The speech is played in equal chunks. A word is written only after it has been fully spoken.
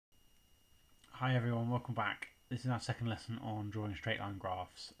Hi everyone, welcome back. This is our second lesson on drawing straight line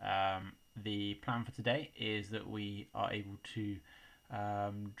graphs. The plan for today is that we are able to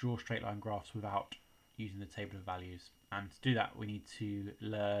draw straight line graphs without using the table of values. And to do that we need to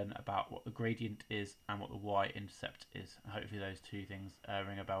learn about what the gradient is and what the y-intercept is. Hopefully those two things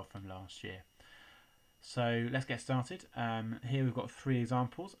ring a bell from last year. So let's get started. Here we've got three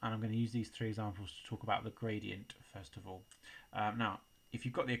examples and I'm going to use these three examples to talk about the gradient first of all. Now if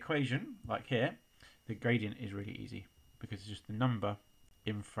you've got the equation, like here, the gradient is really easy because it's just the number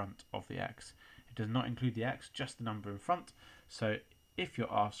in front of the x. It does not include the x, just the number in front. So if you're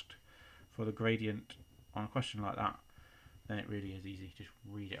asked for the gradient on a question like that, then it really is easy. Just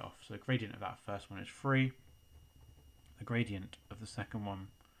read it off. So the gradient of that first one is 3. The gradient of the second one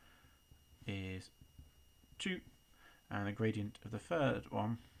is 2. And the gradient of the third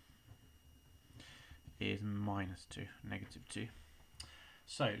one is -2, -2.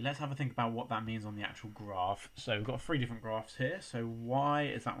 So let's have a think about what that means on the actual graph. So we've got three different graphs here. So why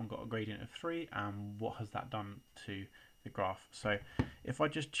has that one got a gradient of 3 and what has that done to the graph? So if I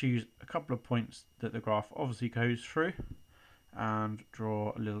just choose a couple of points that the graph obviously goes through and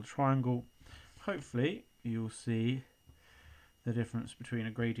draw a little triangle, hopefully you'll see the difference between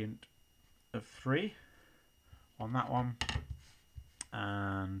a gradient of 3 on that one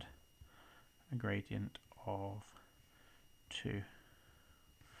and a gradient of 2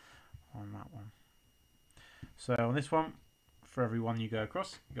 on that one. So on this one, for every one you go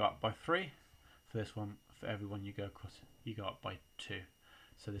across, you go up by 3. For this one, for every one you go across, you go up by 2.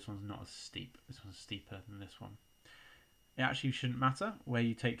 So this one's not as steep. This one's steeper than this one. It actually shouldn't matter where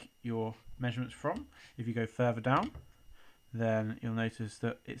you take your measurements from. If you go further down, then you'll notice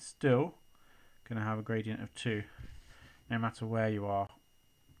that it's still going to have a gradient of 2, no matter where you are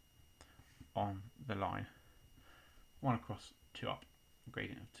on the line. 1 across, 2 up, a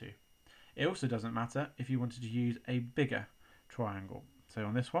gradient of 2. It also doesn't matter if you wanted to use a bigger triangle. So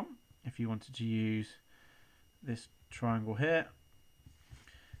on this one, if you wanted to use this triangle here,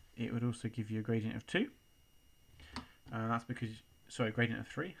 it would also give you a gradient of 2. And that's because, sorry, gradient of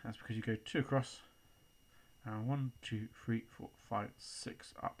 3. That's because you go 2 across and 1, 2, 3, 4, 5,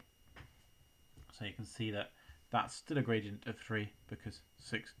 6 up. So you can see that that's still a gradient of 3 because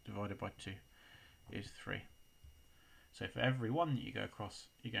 6 divided by 2 is 3. So for every one that you go across,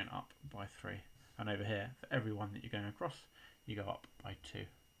 you're going up by 3. And over here, for every one that you're going across, you go up by 2.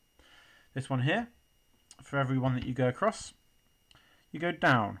 This one here, for every one that you go across, you go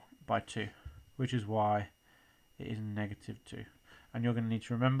down by 2, which is why it is -2. And you're going to need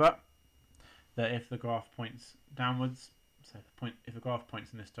to remember that if the graph points downwards, so if the graph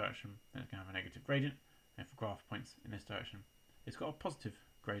points in this direction, then it's going to have a negative gradient. And if the graph points in this direction, it's got a positive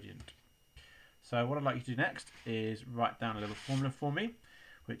gradient. So what I'd like you to do next is write down a little formula for me,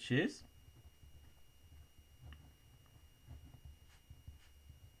 which is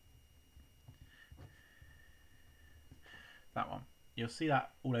that one. You'll see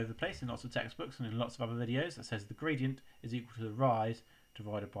that all over the place in lots of textbooks and in lots of other videos that says the gradient is equal to the rise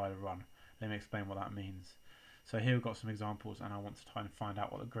divided by the run. Let me explain what that means. So here we've got some examples and I want to try and find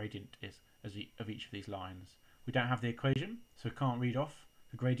out what the gradient is of each of these lines. We don't have the equation, so we can't read off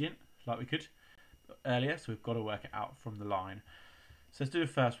the gradient like we could earlier, so we've got to work it out from the line. So let's do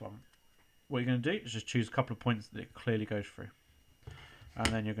the first one. What you're going to do is just choose a couple of points that it clearly goes through, and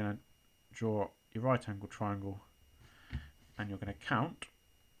then you're going to draw your right angle triangle and you're going to count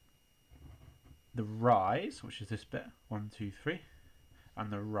the rise, which is this bit, 1, 2, 3,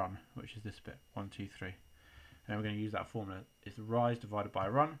 and the run, which is this bit, 1, 2, 3. And then we're going to use that formula. It's the rise divided by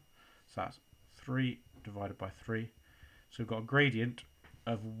run, so that's 3 divided by 3. So we've got a gradient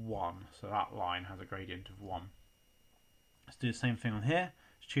of 1, so that line has a gradient of 1. Let's do the same thing on here.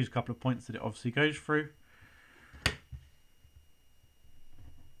 Let's choose a couple of points that it obviously goes through.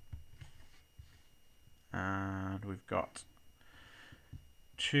 And we've got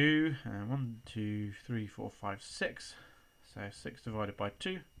 2, and 1, 2, 3, 4, 5, 6. So 6 divided by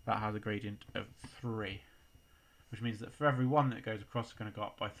 2, that has a gradient of 3. Which means that for every one that goes across, it's going to go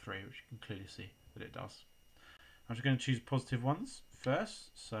up by 3, which you can clearly see that it does. I'm just going to choose positive ones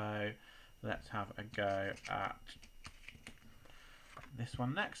first, so let's have a go at this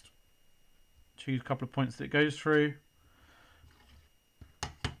one next. Choose a couple of points that it goes through,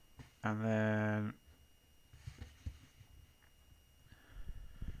 and then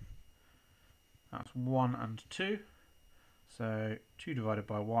that's 1 and 2, so 2 divided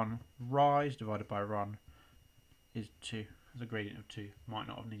by 1, rise divided by run is 2. There's a gradient of 2. Might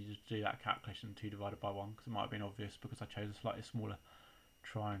not have needed to do that calculation, 2 divided by 1, because it might have been obvious because I chose a slightly smaller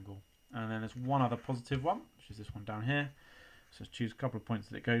triangle. And then there's one other positive one, which is this one down here. So let's choose a couple of points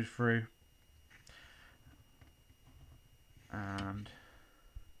that it goes through. and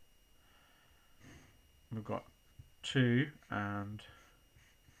we've got 2 and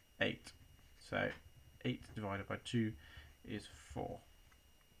 8. So 8 divided by 2 is 4.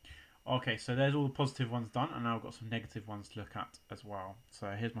 Okay, so there's all the positive ones done, and now I've got some negative ones to look at as well.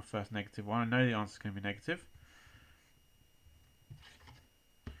 So here's my first negative one. I know the answer is going to be negative.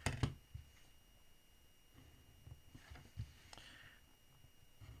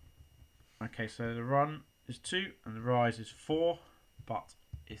 Okay, so the run is 2 and the rise is 4, but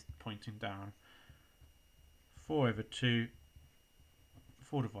it's pointing down. 4 over 2,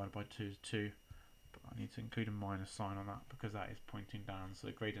 4 divided by 2 is 2, but I need to include a minus sign on that because that is pointing down, so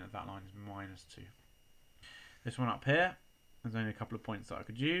the gradient of that line is minus 2. This one up here, there's only a couple of points that I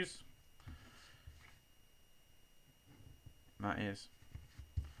could use. That is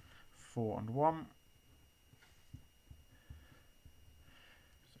 4 and 1.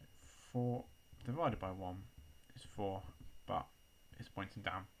 4 divided by 1 is 4, but it's pointing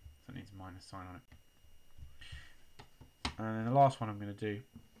down, so it needs a minus sign on it. And then the last one I'm going to do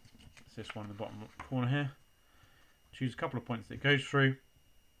is this one in the bottom corner here. Choose a couple of points that it goes through,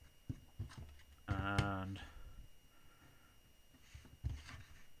 and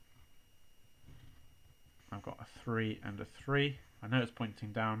I've got a 3 and a 3. I know it's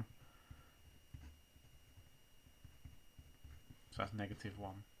pointing down, so that's negative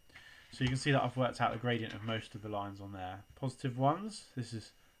 1. So you can see that I've worked out the gradient of most of the lines on there. Positive ones, this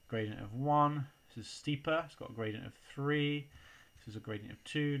is gradient of 1. This is steeper, it's got a gradient of 3. This is a gradient of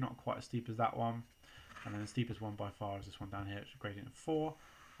 2, not quite as steep as that one. And then the steepest one by far is this one down here, which is a gradient of 4.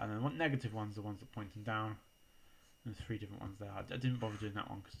 And then the negative ones are the ones that are pointing down. And there's 3 different ones there. I didn't bother doing that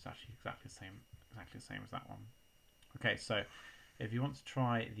one because it's actually exactly the same as that one. Okay, so if you want to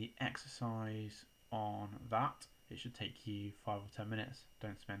try the exercise on that, it should take you 5 or 10 minutes.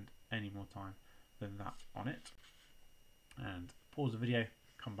 Don't spend any more time than that on it. And pause the video,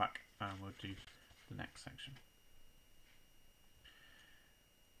 come back, and we'll do the next section.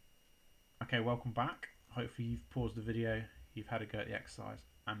 Okay, welcome back. Hopefully you've paused the video, you've had a go at the exercise,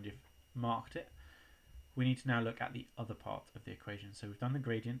 and you've marked it. We need to now look at the other part of the equation. So we've done the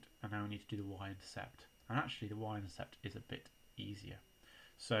gradient, and now we need to do the y-intercept. And actually the y-intercept is a bit easier.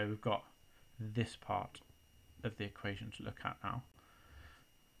 So we've got this part of the equation to look at now.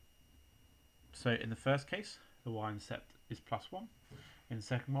 So in the first case, the y-intercept is plus 1. In the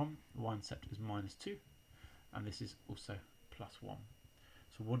second one, the y-intercept is minus 2. And this is also plus 1.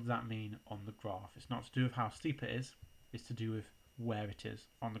 So what does that mean on the graph? It's not to do with how steep it is, it's to do with where it is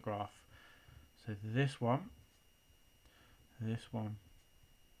on the graph. So this one,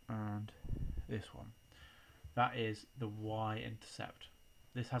 and this one. That is the y-intercept.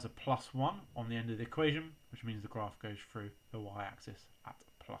 This has a plus 1 on the end of the equation, which means the graph goes through the y-axis at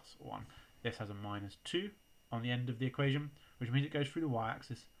plus 1. This has a minus 2 on the end of the equation, which means it goes through the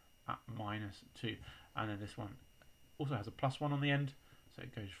y-axis at minus 2. And then this one also has a plus 1 on the end, so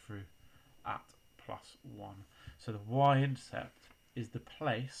it goes through at plus 1. So the y-intercept is the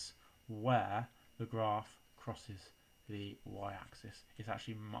place where the graph crosses the y-axis. It's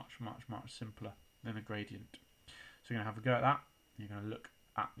actually much simpler than a gradient. So you're going to have a go at that. You're going to look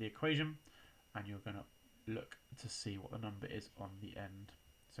at the equation, and you're going to look to see what the number is on the end.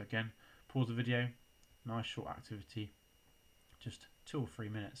 So again, pause the video. Nice short activity, just 2 or 3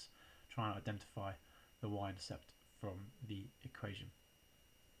 minutes, trying to identify the y-intercept from the equation.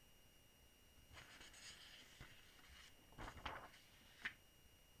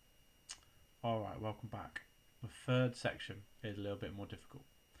 Alright, welcome back. The third section is a little bit more difficult.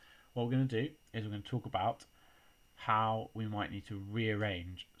 What we're going to do is we're going to talk about how we might need to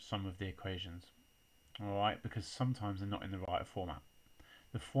rearrange some of the equations. Alright, because sometimes they're not in the right format.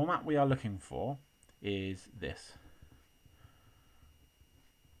 The format we are looking for is this.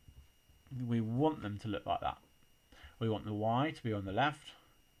 We want them to look like that. We want the y to be on the left,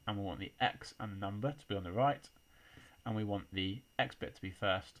 and we want the x and the number to be on the right, and we want the x bit to be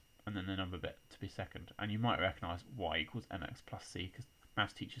first, and then the number bit to be second. And you might recognise y equals mx plus c, because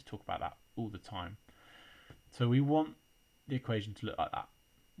maths teachers talk about that all the time. So we want the equation to look like that.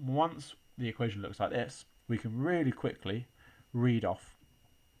 Once the equation looks like this, we can really quickly read off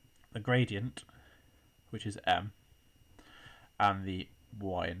the gradient, which is m, and the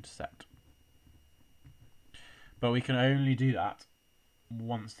y-intercept. But we can only do that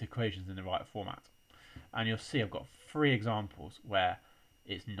once the equation's in the right format. And you'll see I've got 3 examples where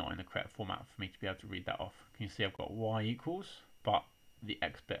it's not in the correct format for me to be able to read that off. Can you see I've got y equals, but the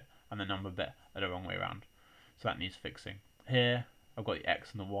x bit and the number bit are the wrong way around. So that needs fixing. Here I've got the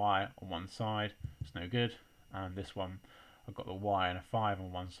x and the y on one side, it's no good. And this one I've got the y and a 5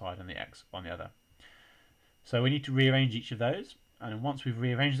 on one side and the x on the other. So we need to rearrange each of those, and then once we've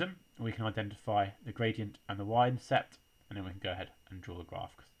rearranged them, we can identify the gradient and the y-intercept, and then we can go ahead and draw the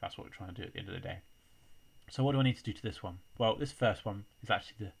graph, because that's what we're trying to do at the end of the day. So what do I need to do to this one? Well, this first one is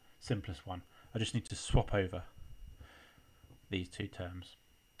actually the simplest one. I just need to swap over these two terms.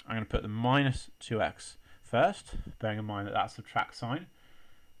 I'm going to put the minus 2x first, bearing in mind that that subtract sign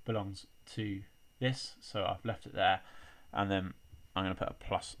belongs to this, so I've left it there, and then I'm going to put a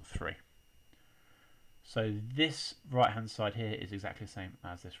plus 3. So this right hand side here is exactly the same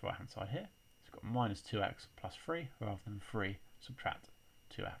as this right hand side here. It's got minus 2x plus 3 rather than 3 subtract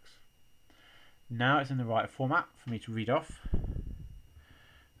 2x. Now it's in the right format for me to read off.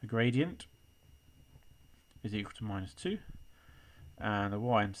 The gradient is equal to minus 2, and the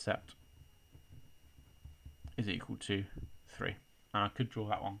y-intercept is equal to 3. And I could draw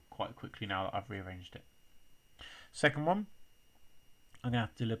that one quite quickly now that I've rearranged it. Second one, I'm going to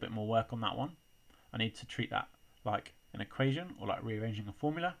have to do a little bit more work on that one. I need to treat that like an equation or like rearranging a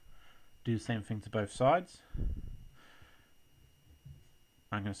formula. Do the same thing to both sides.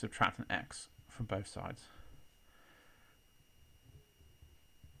 I'm going to subtract an x from both sides.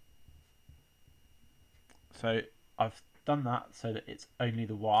 So I've done that so that it's only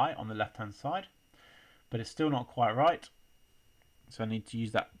the y on the left hand side, but it's still not quite right. So I need to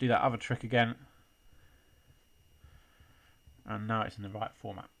use that, do that other trick again, and now it's in the right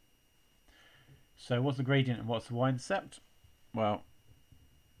format. So what's the gradient and what's the y-intercept? Well,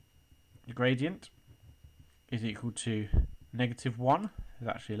 the gradient is equal to negative 1.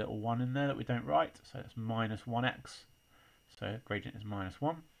 There's actually a little 1 in there that we don't write, so it's minus 1x. So gradient is minus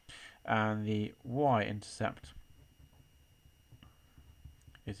 1. And the y-intercept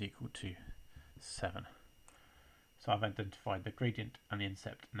is equal to 7. So I've identified the gradient and the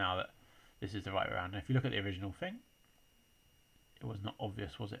intercept now that this is the right way around. And if you look at the original thing, it was not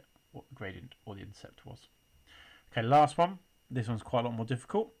obvious, was it, what the gradient or the intercept was. Okay, last one. This one's quite a lot more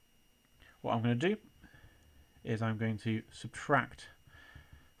difficult. What I'm going to do is I'm going to subtract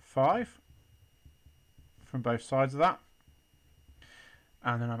 5 from both sides of that,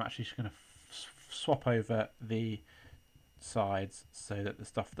 and then I'm actually just going to swap over the sides so that the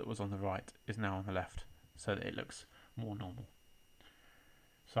stuff that was on the right is now on the left, so that it looks more normal.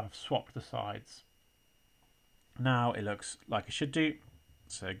 So I've swapped the sides. Now it looks like it should do.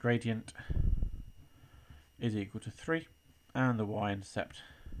 So gradient is equal to 3, and the y-intercept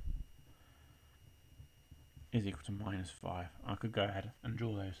is equal to minus 5. I could go ahead and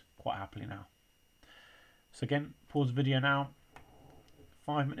draw those quite happily now. So again, pause the video now,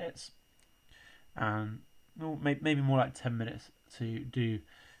 5 minutes, and maybe more like 10 minutes to do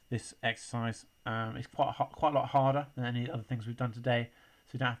this exercise. It's quite a lot harder than any other things we've done today,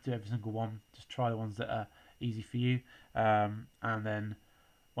 so you don't have to do every single one. Just try the ones that are easy for you, and then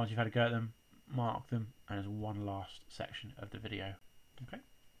once you've had a go at them, mark them, and there's one last section of the video. Okay.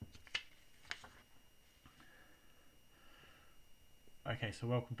 Okay, so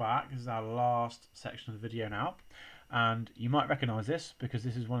welcome back. This is our last section of the video now, and you might recognise this because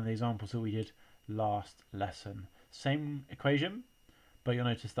this is one of the examples that we did last lesson. Same equation, but you'll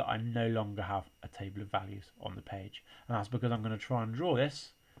notice that I no longer have a table of values on the page, and that's because I'm going to try and draw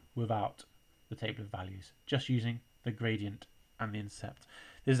this without the table of values, just using the gradient and the intercept.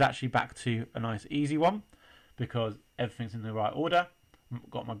 This is actually back to a nice easy one because everything's in the right order. I've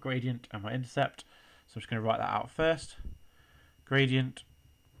got my gradient and my intercept, so I'm just going to write that out first. Gradient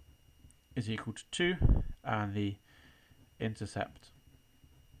is equal to 2, and the intercept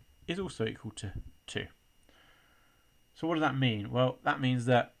is also equal to 2. So what does that mean? Well, that means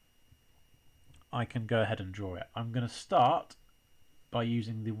that I can go ahead and draw it. I'm going to start by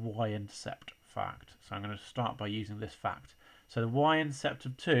using the y-intercept fact. So I'm going to start by using this fact. So the y-intercept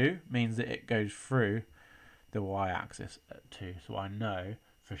of 2 means that it goes through the y-axis at 2. So I know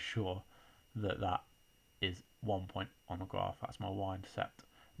for sure that that is 1 point on the graph. That's my y-intercept.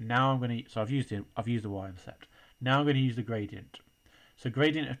 Now I'm going to, so I've used the y-intercept. Now I'm going to use the gradient. So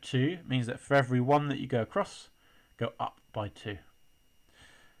gradient of 2 means that for every 1 that you go across, go up by 2.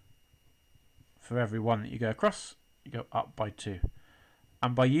 For every 1 that you go across, you go up by 2.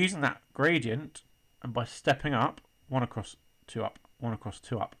 And by using that gradient and by stepping up, 1 across, 2 up, 1 across,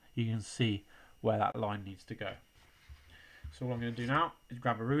 2 up, you can see where that line needs to go. So what I'm going to do now is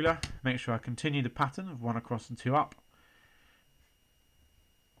grab a ruler, make sure I continue the pattern of 1 across and 2 up.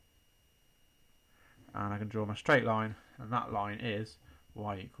 And I can draw my straight line, and that line is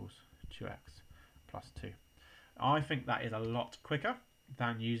y equals 2x plus 2. I think that is a lot quicker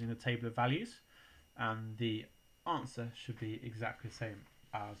than using the table of values, and the answer should be exactly the same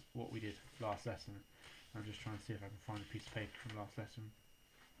as what we did last lesson. I'm just trying to see if I can find a piece of paper from last lesson.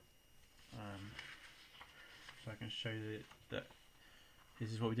 So I can show you that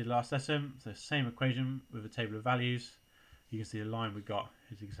this is what we did last lesson. So same equation with a table of values. You can see the line we got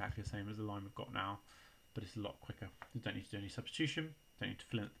is exactly the same as the line we've got now, but it's a lot quicker. You don't need to do any substitution, don't need to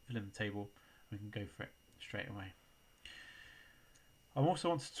fill in the table, we can go for it straight away. I also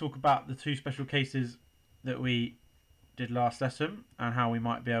want to talk about the two special cases that we did last lesson and how we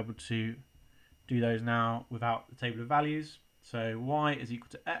might be able to do those now without the table of values. So y is equal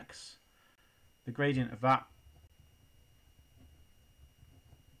to x, the gradient of that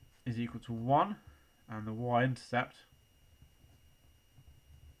is equal to 1, and the y-intercept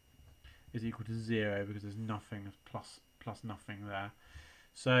is equal to 0 because there's nothing, plus nothing there.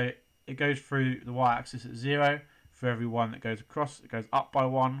 So it goes through the y-axis at 0. For every one that goes across, it goes up by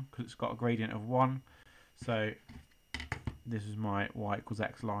 1 because it's got a gradient of 1. So this is my y equals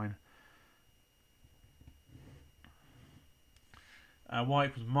x line. Y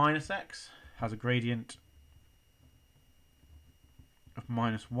equals minus x has a gradient of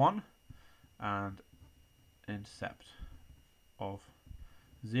 -1 and intercept of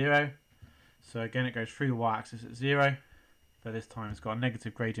 0. So again, it goes through the y-axis at 0, but this time it's got a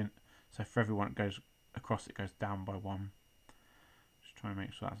negative gradient. So for every one it goes across, it goes down by 1. Just trying to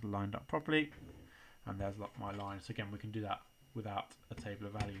make sure that's lined up properly. And there's my line. So again, we can do that without a table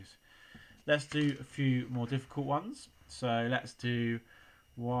of values. Let's do a few more difficult ones. So let's do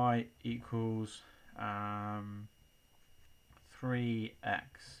y equals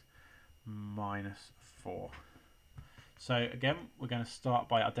 3x minus 4. So again, we're going to start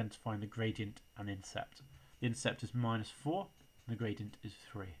by identifying the gradient and intercept. The intercept is -4, and the gradient is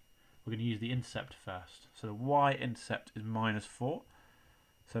 3. We're going to use the intercept first. So the y-intercept is -4,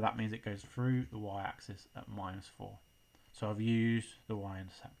 so that means it goes through the y-axis at -4. So I've used the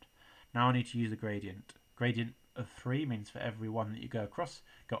y-intercept. Now I need to use the gradient. Gradient of 3 means for every one that you go across,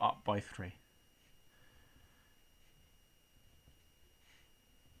 go up by 3.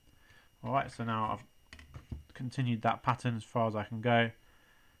 Alright, so now I've continued that pattern as far as I can go.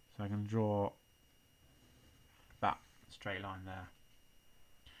 So I can draw that straight line there.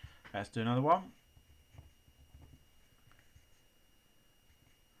 Let's do another one.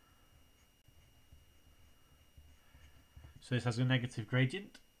 So this has a negative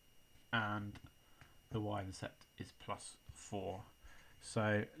gradient and the y-intercept is +4.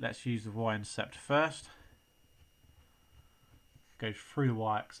 So let's use the y-intercept first. Goes through the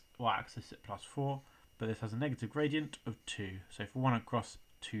y-axis at +4, but this has a negative gradient of 2. So for 1 across,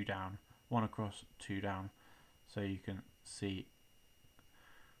 2 down, 1 across, 2 down. So you can see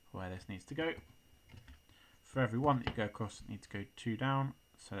where this needs to go. For every one that you go across, it needs to go 2 down.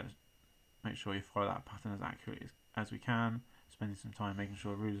 So let's make sure you follow that pattern as accurately as we can, spending some time making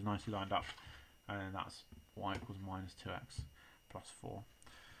sure the rules are nicely lined up. And then that's y equals -2x +4.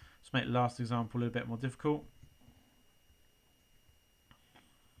 Let's make the last example a little bit more difficult.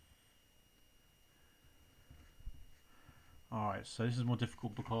 Alright, so this is more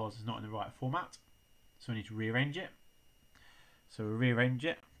difficult because it's not in the right format. So we need to rearrange it. So we'll rearrange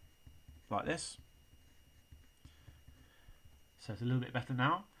it like this. So it's a little bit better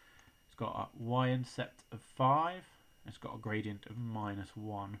now. It's got a y-intercept of 5. It's got a gradient of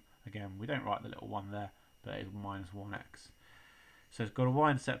 -1. Again, we don't write the little 1 there, but it is -1x. So it's got a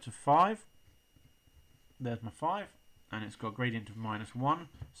y-intercept of 5. There's my 5. And it's got a gradient of -1.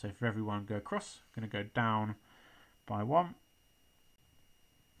 So for every one go across, I'm going to go down by 1.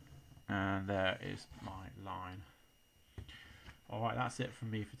 And there is my line. Alright, that's it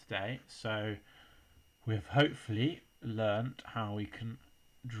from me for today. So we've hopefully learned how we can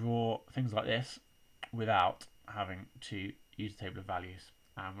draw things like this without having to use a table of values.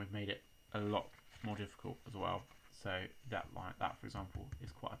 And we've made it a lot more difficult as well. So that, for example,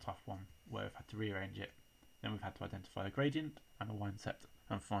 is quite a tough one where we've had to rearrange it. Then we've had to identify the gradient and the y-intercept.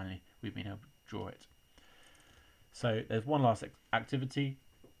 And finally, we've been able to draw it. So there's one last activity,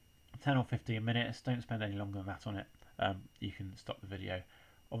 10 or 15 minutes. Don't spend any longer than that on it. You can stop the video.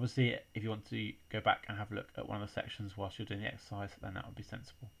 Obviously, if you want to go back and have a look at one of the sections whilst you're doing the exercise, then that would be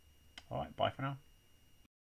sensible. Alright, bye for now.